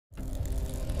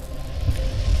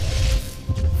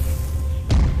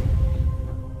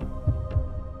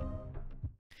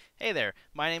Hey there,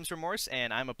 my name's Remorce,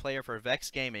 and I'm a player for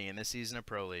VexX Gaming in this season of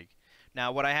Pro League.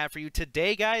 Now, what I have for you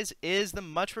today, guys, is the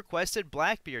much-requested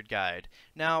Blackbeard guide.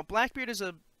 Now, Blackbeard is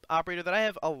a operator that I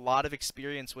have a lot of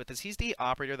experience with, as he's the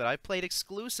operator that I've played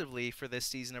exclusively for this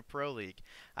season of Pro League.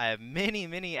 I have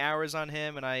many hours on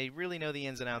him, and I really know the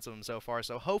ins and outs of him so far,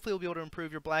 so hopefully we'll be able to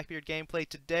improve your Blackbeard gameplay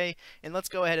today, and let's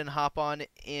go ahead and hop on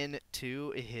into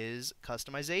his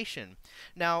customization.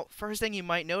 Now, first thing you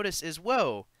might notice is,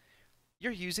 whoa!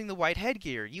 You're using the white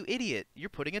headgear. You idiot. You're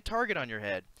putting a target on your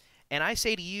head. And I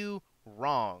say to you,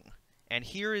 wrong. And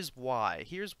here is why.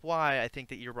 Here's why I think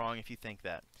that you're wrong if you think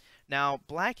that. Now,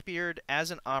 Blackbeard,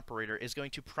 as an operator, is going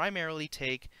to primarily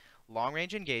take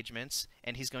long-range engagements,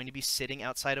 and he's going to be sitting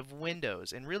outside of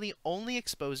windows, and really only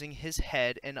exposing his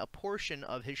head and a portion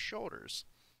of his shoulders.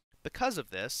 Because of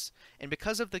this, and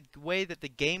because of the way that the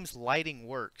game's lighting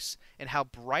works, and how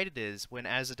bright it is when,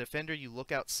 as a defender, you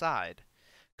look outside,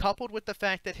 coupled with the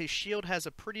fact that his shield has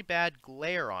a pretty bad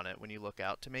glare on it when you look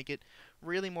out to make it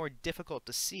really more difficult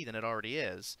to see than it already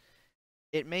is,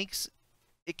 it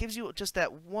gives you just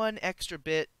that one extra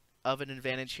bit of an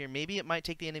advantage here. Maybe it might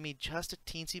take the enemy just a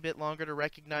teensy bit longer to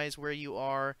recognize where you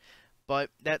are,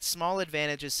 but that small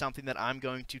advantage is something that I'm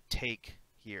going to take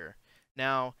here.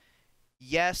 Now,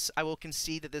 yes, I will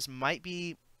concede that this might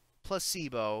be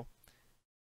placebo,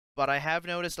 but I have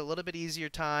noticed a little bit easier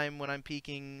time when I'm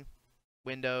peeking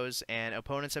windows, and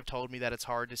opponents have told me that it's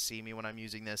hard to see me when I'm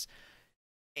using this,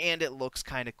 and it looks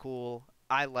kind of cool.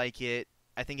 I like it.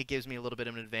 I think it gives me a little bit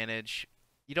of an advantage.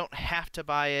 You don't have to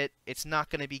buy it. It's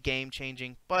not going to be game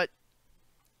changing, but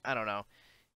I don't know.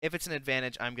 If it's an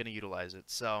advantage, I'm going to utilize it.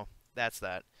 So that's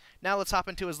that. Now let's hop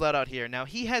into his loadout here. Now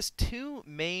he has two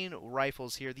main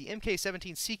rifles here, the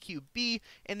MK17 CQB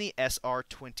and the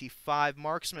SR25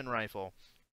 marksman rifle.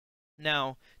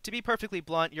 Now, to be perfectly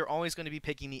blunt, you're always going to be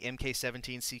picking the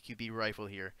MK17 CQB rifle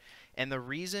here. And the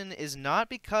reason is not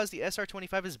because the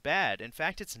SR25 is bad. In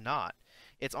fact, it's not.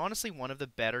 It's honestly one of the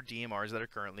better DMRs that are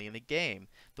currently in the game.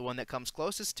 The one that comes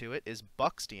closest to it is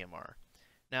Buck's DMR.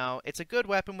 Now, it's a good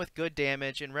weapon with good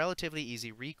damage and relatively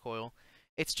easy recoil.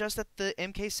 It's just that the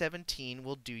MK17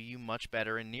 will do you much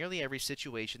better in nearly every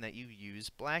situation that you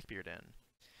use Blackbeard in.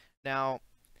 Now,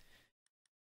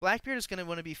 Blackbeard is going to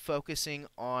want to be focusing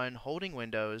on holding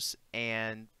windows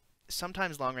and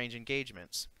sometimes long-range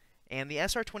engagements. And the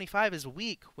SR25 is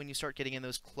weak when you start getting in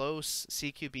those close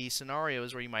CQB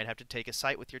scenarios where you might have to take a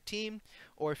sight with your team,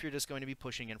 or if you're just going to be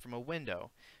pushing in from a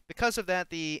window. Because of that,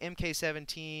 and because of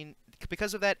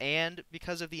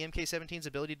the MK17's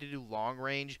ability to do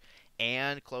long-range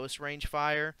and close-range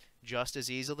fire just as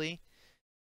easily,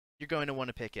 you're going to want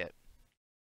to pick it.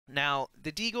 Now,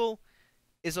 the Deagle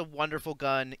is a wonderful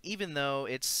gun, even though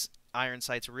its iron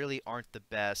sights really aren't the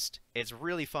best. It's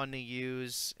really fun to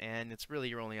use, and it's really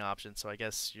your only option, so I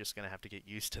guess you're just going to have to get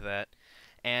used to that.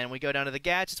 And we go down to the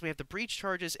gadgets, we have the breach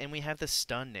charges, and we have the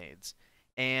stun nades.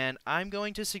 And I'm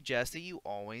going to suggest that you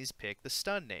always pick the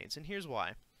stun nades, and here's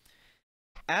why.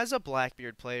 As a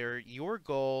Blackbeard player, your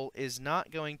goal is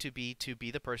not going to be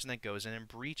the person that goes in and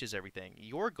breaches everything.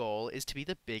 Your goal is to be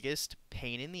the biggest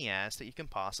pain in the ass that you can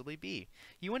possibly be.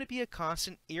 You want to be a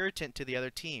constant irritant to the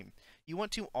other team. You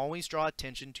want to always draw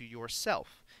attention to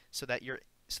yourself so that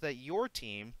your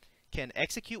team can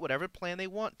execute whatever plan they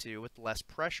want to with less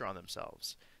pressure on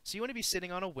themselves. So you want to be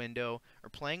sitting on a window or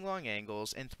playing long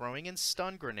angles and throwing in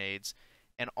stun grenades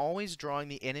and always drawing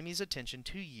the enemy's attention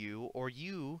to you, or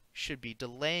you should be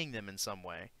delaying them in some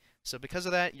way. So because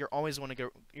of that, you're always going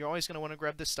to want to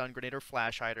grab the stun grenade or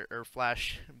flash hider or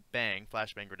flashbang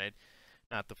grenade,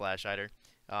 not the flash hider,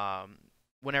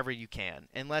 whenever you can,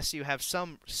 unless you have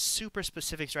some super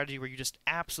specific strategy where you just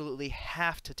absolutely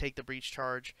have to take the breach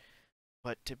charge.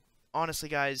 But honestly,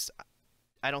 guys,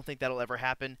 I don't think that'll ever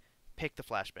happen. Pick the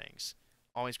flashbangs.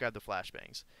 Always grab the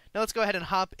flashbangs. Now let's go ahead and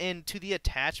hop into the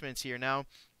attachments here. Now,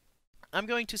 I'm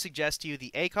going to suggest to you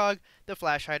the ACOG, the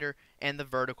flash hider, and the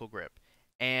vertical grip.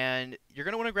 And you're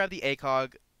going to want to grab the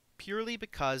ACOG purely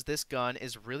because this gun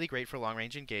is really great for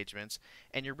long-range engagements,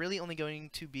 and you're really only going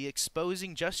to be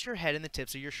exposing just your head and the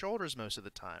tips of your shoulders most of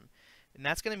the time. And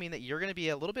that's going to mean that you're going to be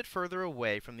a little bit further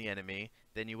away from the enemy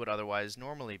than you would otherwise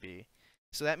normally be.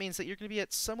 So that means that you're going to be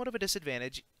at somewhat of a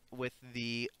disadvantage with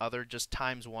the other just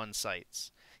 ×1 sights.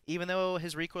 Even though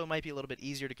his recoil might be a little bit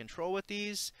easier to control with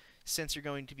these, since you're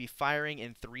going to be firing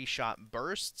in 3-shot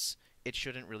bursts, it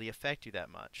shouldn't really affect you that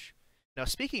much. Now,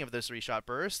 speaking of those 3-shot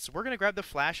bursts, we're going to grab the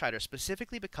flash hider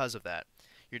specifically because of that.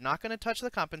 You're not going to touch the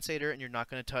compensator, and you're not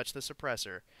going to touch the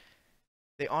suppressor.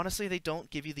 They don't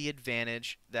give you the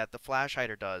advantage that the flash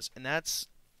hider does, and that's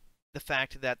the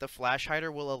fact that the flash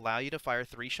hider will allow you to fire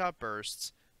 3-shot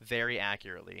bursts very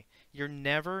accurately. You're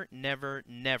never, never,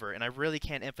 never, and I really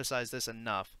can't emphasize this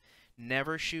enough,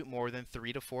 never shoot more than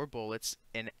 3 to 4 bullets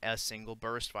in a single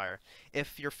burst fire.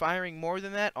 If you're firing more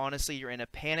than that, honestly, you're in a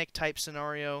panic type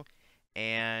scenario,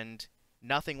 and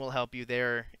nothing will help you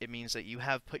there. It means that you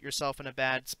have put yourself in a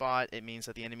bad spot. It means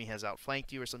that the enemy has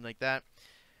outflanked you or something like that.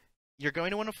 You're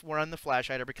going to want to run the flash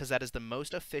hider because that is the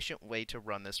most efficient way to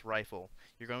run this rifle.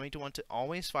 You're going to want to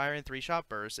always fire in 3-shot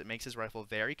bursts. It makes his rifle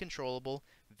very controllable,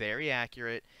 very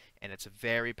accurate, and it's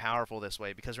very powerful this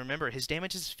way because remember, his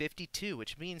damage is 52,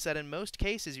 which means that in most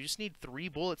cases you just need 3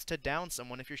 bullets to down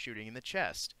someone if you're shooting in the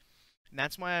chest. And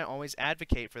that's why I always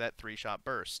advocate for that 3-shot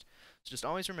burst. So just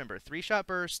always remember, 3-shot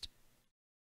burst,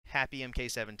 happy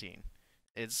MK17.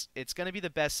 It's going to be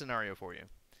the best scenario for you.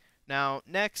 Now,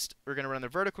 next, we're going to run the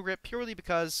vertical grip purely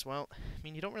because, well, I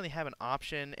mean, you don't really have an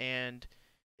option, and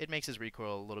it makes his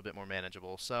recoil a little bit more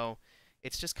manageable. So,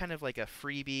 it's just kind of like a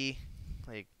freebie,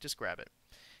 like, just grab it.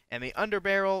 And the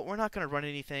underbarrel, we're not going to run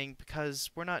anything because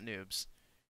we're not noobs.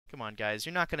 Come on, guys,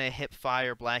 you're not going to hip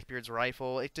fire Blackbeard's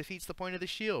rifle. It defeats the point of the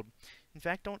shield. In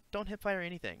fact, don't hip fire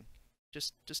anything.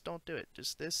 Just don't do it.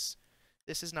 Just this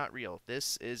is not real.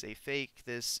 This is a fake.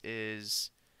 This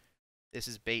is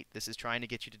bait. This is trying to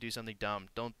get you to do something dumb.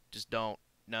 Just don't.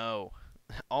 No.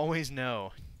 Always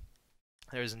no.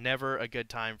 There's never a good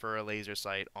time for a laser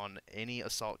sight on any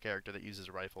assault character that uses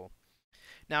a rifle.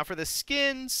 Now for the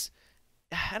skins,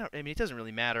 I mean, it doesn't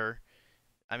really matter.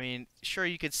 I mean, sure,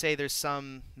 you could say there's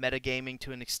some metagaming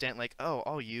to an extent, like, oh,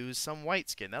 I'll use some white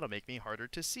skin. That'll make me harder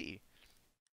to see.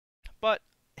 But,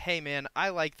 hey man, I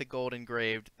like the gold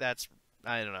engraved. That's,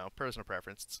 I don't know, personal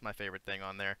preference. It's my favorite thing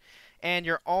on there. And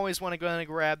you're always want to go and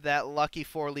grab that lucky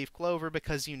 4-leaf clover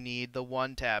because you need the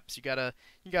one-taps. You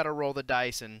gotta roll the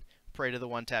dice and pray to the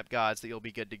one-tap gods that you'll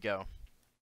be good to go.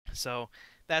 So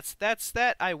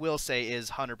that I will say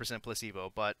is 100%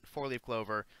 placebo, but 4-leaf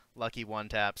clover, lucky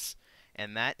one-taps,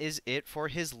 and that is it for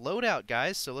his loadout,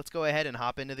 guys. So let's go ahead and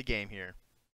hop into the game here.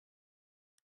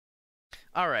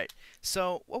 Alright,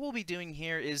 so what we'll be doing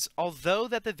here is, although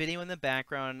that the video in the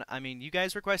background, I mean, you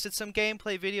guys requested some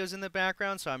gameplay videos in the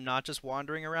background, so I'm not just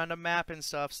wandering around a map and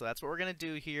stuff, so that's what we're going to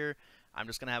do here. I'm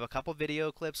just going to have a couple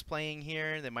video clips playing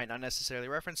here. They might not necessarily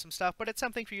reference some stuff, but it's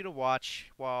something for you to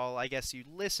watch while, I guess, you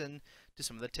listen to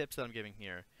some of the tips that I'm giving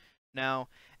here. Now,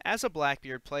 as a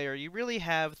Blackbeard player, you really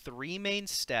have 3 main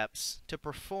steps to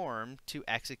perform to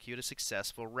execute a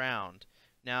successful round.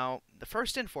 Now, the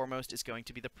first and foremost is going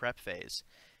to be the prep phase.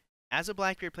 As a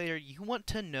Blackbeard player, you want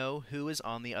to know who is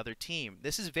on the other team.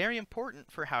 This is very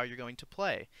important for how you're going to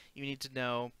play. You need to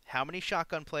know how many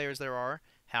shotgun players there are,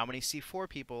 how many C4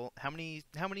 people, how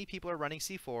many people are running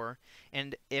C4,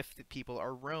 and if the people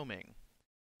are roaming.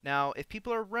 Now, if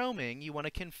people are roaming, you want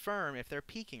to confirm if they're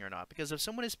peeking or not, because if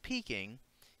someone is peeking,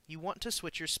 you want to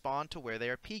switch your spawn to where they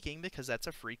are peeking because that's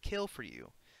a free kill for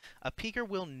you. A peeker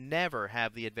will never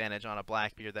have the advantage on a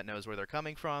Blackbeard that knows where they're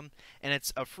coming from, and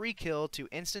it's a free kill to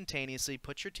instantaneously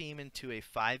put your team into a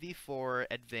 5v4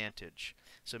 advantage.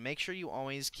 So make sure you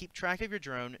always keep track of your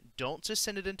drone, don't just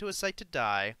send it into a site to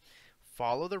die,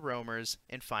 follow the roamers,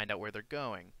 and find out where they're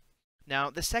going. Now,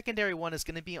 the secondary one is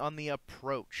going to be on the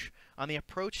approach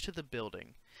to the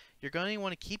building. You're going to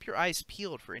want to keep your eyes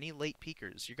peeled for any late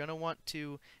peekers. You're going to want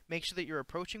to make sure that you're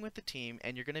approaching with the team,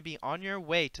 and you're going to be on your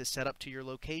way to set up to your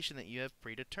location that you have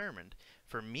predetermined.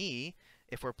 For me,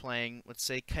 if we're playing, let's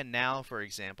say, Canal, for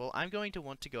example, I'm going to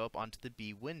want to go up onto the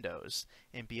B windows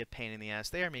and be a pain in the ass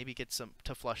there, maybe get some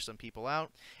to flush some people out.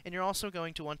 And you're also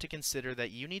going to want to consider that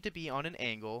you need to be on an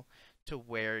angle to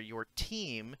where your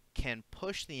team can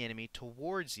push the enemy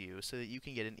towards you so that you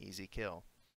can get an easy kill.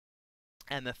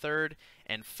 And the third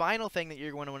and final thing that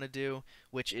you're going to want to do,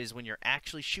 which is when you're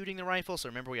actually shooting the rifle. So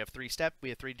remember, we have 3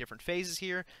 different phases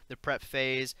here: the prep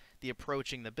phase, the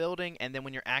approaching the building, and then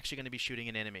when you're actually going to be shooting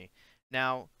an enemy.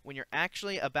 Now, when you're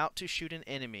actually about to shoot an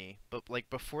enemy, but like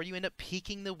before you end up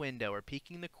peeking the window or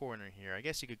peeking the corner here, I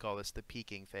guess you could call this the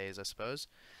peeking phase, I suppose.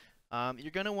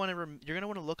 You're going to want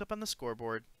to look up on the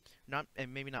scoreboard,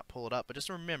 and maybe not pull it up, but just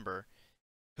remember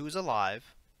who's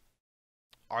alive.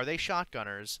 Are they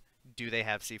shotgunners? Do they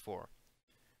have C4?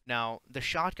 Now, the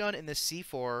shotgun and the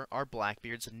C4 are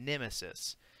Blackbeard's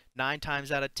nemesis. 9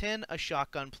 times out of 10, a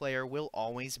shotgun player will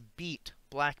always beat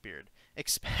Blackbeard,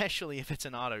 especially if it's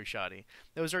an auto-shotty.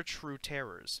 Those are true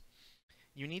terrors.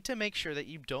 You need to make sure that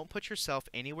you don't put yourself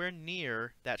anywhere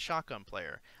near that shotgun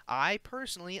player. I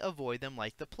personally avoid them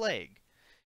like the plague.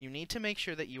 You need to make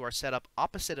sure that you are set up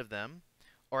opposite of them,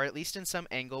 or at least in some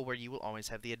angle where you will always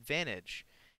have the advantage.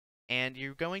 And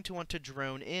you're going to want to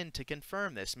drone in to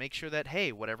confirm this. Make sure that,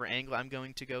 hey, whatever angle I'm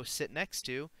going to go sit next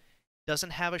to,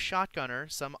 doesn't have a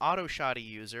shotgunner, some auto-shotty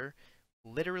user,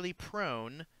 literally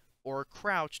prone or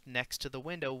crouched next to the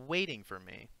window waiting for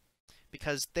me.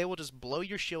 Because they will just blow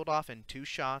your shield off in 2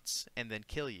 shots and then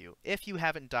kill you, if you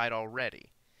haven't died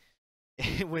already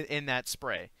in that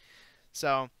spray.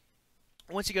 So,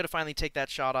 once you go to finally take that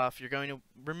shot off, you're going to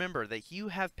remember that you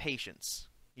have patience.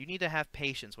 You need to have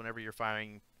patience whenever you're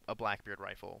firing a Blackbeard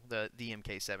rifle, the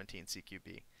MK17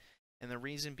 CQB. And the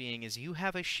reason being is you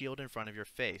have a shield in front of your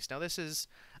face. Now this is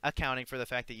accounting for the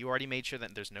fact that you already made sure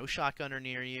that there's no shotgunner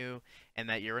near you and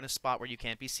that you're in a spot where you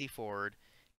can't be C4'd.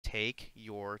 Take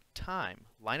your time.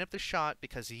 Line up the shot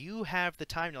because you have the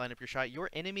time to line up your shot. Your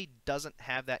enemy doesn't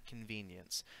have that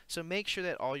convenience. So make sure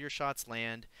that all your shots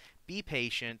land. Be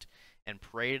patient and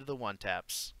pray to the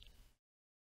one-taps.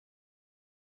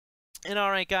 And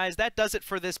alright guys, that does it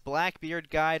for this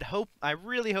Blackbeard guide. I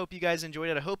really hope you guys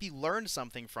enjoyed it. I hope you learned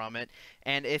something from it.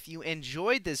 And if you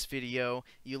enjoyed this video,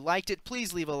 you liked it,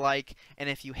 please leave a like. And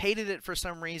if you hated it for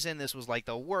some reason, this was like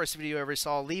the worst video I ever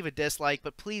saw, leave a dislike.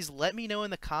 But please let me know in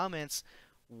the comments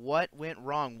what went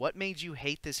wrong. What made you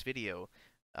hate this video?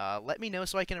 Let me know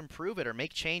so I can improve it or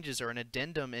make changes or an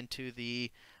addendum into the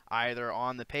either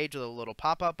on the page with a little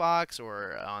pop-up box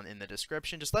or in the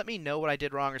description. Just let me know what I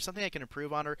did wrong or something I can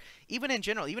improve on, or even in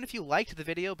general, even if you liked the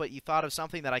video but you thought of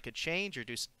something that I could change or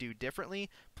do differently,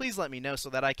 please let me know so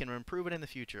that I can improve it in the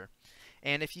future.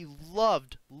 And if you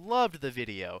loved the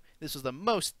video, this was the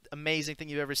most amazing thing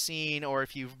you've ever seen, or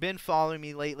if you've been following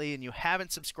me lately and you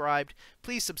haven't subscribed,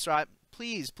 please subscribe.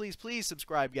 Please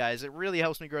subscribe, guys. It really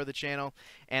helps me grow the channel,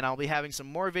 and I'll be having some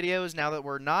more videos now that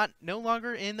we're no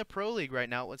longer in the Pro League right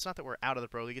now. It's not that we're out of the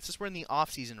Pro League. It's just we're in the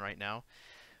off season right now.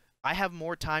 I have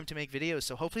more time to make videos,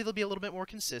 so hopefully they'll be a little bit more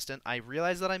consistent. I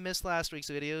realize that I missed last week's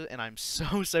video, and I'm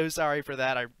so sorry for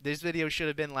that. This video should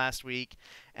have been last week,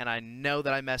 and I know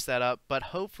that I messed that up, but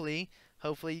hopefully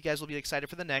you guys will be excited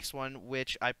for the next one,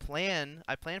 which I plan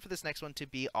for this next one to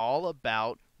be all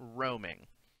about roaming.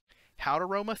 How to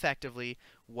roam effectively,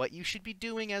 what you should be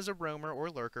doing as a roamer or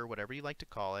lurker, whatever you like to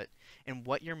call it, and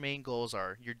what your main goals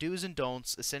are. Your do's and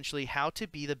don'ts, essentially how to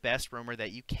be the best roamer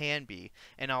that you can be.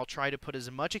 And I'll try to put as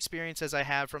much experience as I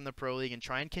have from the Pro League and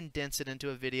try and condense it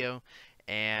into a video,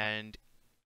 and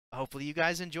hopefully you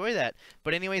guys enjoy that.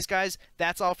 But anyways, guys,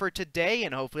 that's all for today,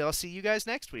 and hopefully I'll see you guys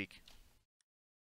next week.